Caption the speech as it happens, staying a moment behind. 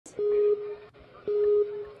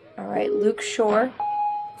All right, Luke Shore.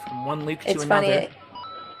 From one Luke to It's another. funny.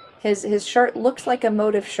 His shirt looks like a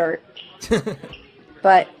motive shirt,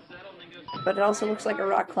 but it also looks like a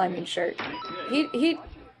rock climbing shirt. He he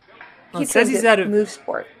Well, he it says trains he's at out of... Move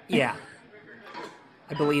Sport. Yeah.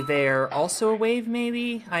 I believe they're also a wave,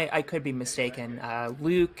 maybe? I could be mistaken.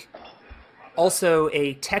 Luke, also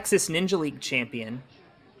a Texas Ninja League champion.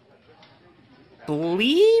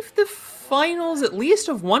 Believe the finals, at least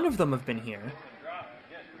of one of them, have been here.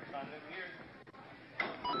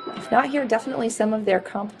 If not here, definitely some of their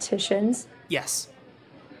competitions. Yes.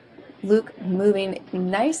 Luke moving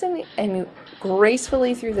nice and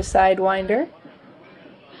gracefully through the Sidewinder.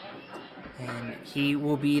 And he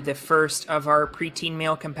will be the first of our preteen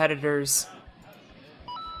male competitors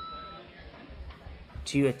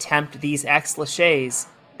to attempt these X-Laches.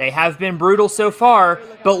 They have been brutal so far,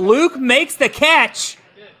 but Luke makes the catch.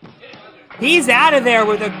 He's out of there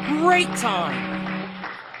with a great time.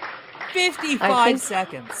 55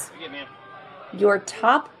 seconds. Your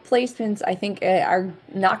top placements, I think, are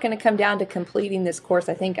not going to come down to completing this course.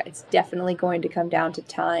 I think it's definitely going to come down to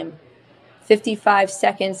time. 55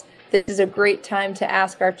 seconds. This is a great time to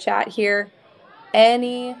ask our chat here.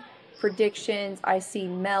 Any predictions? I see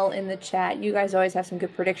Mel in the chat. You guys always have some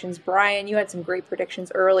good predictions. Brian, you had some great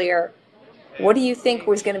predictions earlier. What do you think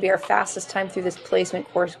was going to be our fastest time through this placement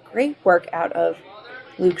course? Great work out of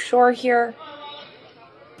Luke Shore here.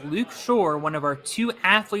 Luke Shore, one of our two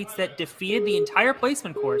athletes that defeated the entire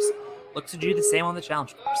placement course, looks to do the same on the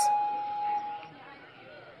challenge course.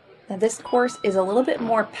 Now this course is a little bit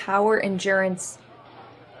more power endurance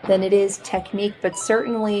than it is technique, but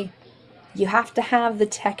certainly you have to have the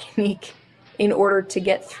technique in order to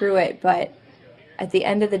get through it. But at the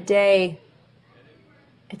end of the day,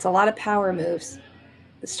 it's a lot of power moves.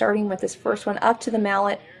 Starting with this first one up to the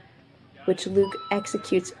mallet, which Luke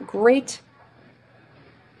executes great.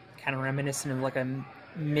 Kind of reminiscent of like a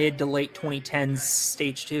mid to late 2010s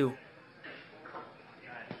stage 2.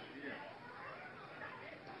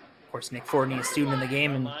 Of course, Nick Fortney is a student in the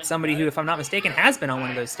game and somebody who, if I'm not mistaken, has been on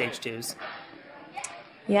one of those stage 2s.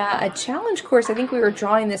 Yeah, a challenge course, I think we were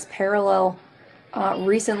drawing this parallel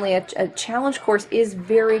recently. A challenge course is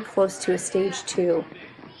very close to a stage 2.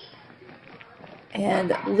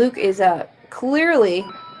 And Luke is clearly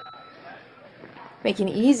making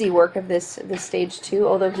easy work of this stage 2,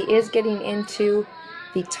 although he is getting into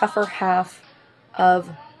the tougher half of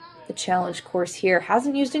the challenge course here.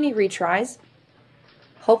 Hasn't used any retries.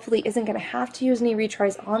 Hopefully isn't going to have to use any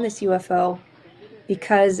retries on this UFO,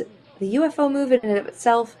 because the UFO move in and of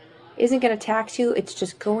itself isn't going to tax you. It's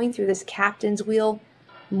just going through this captain's wheel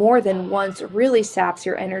more than once really saps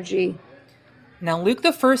your energy. Now, Luke,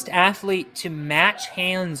 the first athlete to match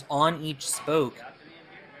hands on each spoke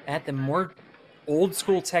at the more old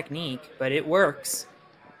school technique, but it works.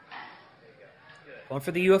 Going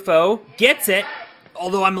for the UFO, gets it,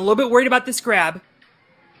 although I'm a little bit worried about this grab.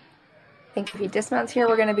 I think if he dismounts here,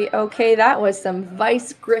 we're going to be okay. That was some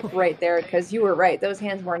vice grip right there, because you were right. Those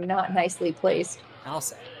hands were not nicely placed. I'll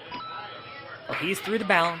say. Well, he's through the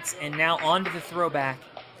balance, and now on to the throwback.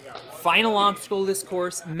 Final obstacle of this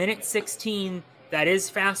course, minute 16. That is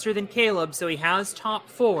faster than Caleb, so he has top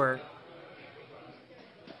 4.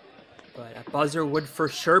 But a buzzer would for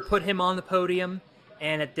sure put him on the podium,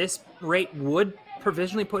 and at this rate would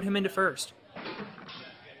provisionally put him into first.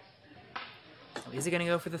 So is he going to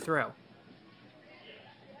go for the throw?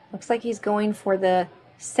 Looks like he's going for the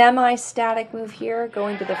semi-static move here,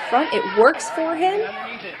 going to the front. It works for him.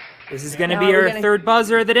 This is going to be our third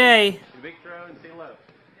buzzer of the day.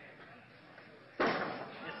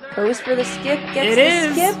 Goes for the skip, gets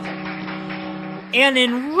the skip. And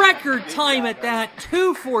in record time at that,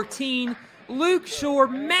 2:14, Luke Shore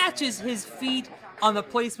matches his feet on the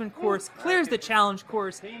placement course, clears the challenge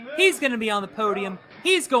course. He's going to be on the podium.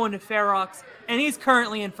 He's going to Ferox, and he's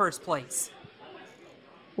currently in first place.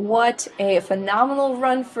 What a phenomenal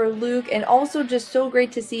run for Luke, and also just so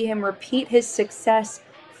great to see him repeat his success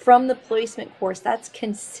from the placement course. That's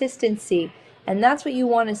consistency, and that's what you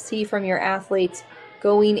want to see from your athletes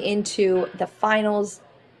going into the finals.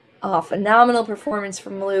 Phenomenal performance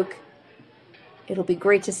from Luke. It'll be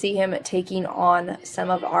great to see him taking on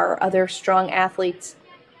some of our other strong athletes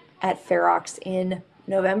at Ferox in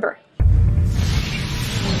November.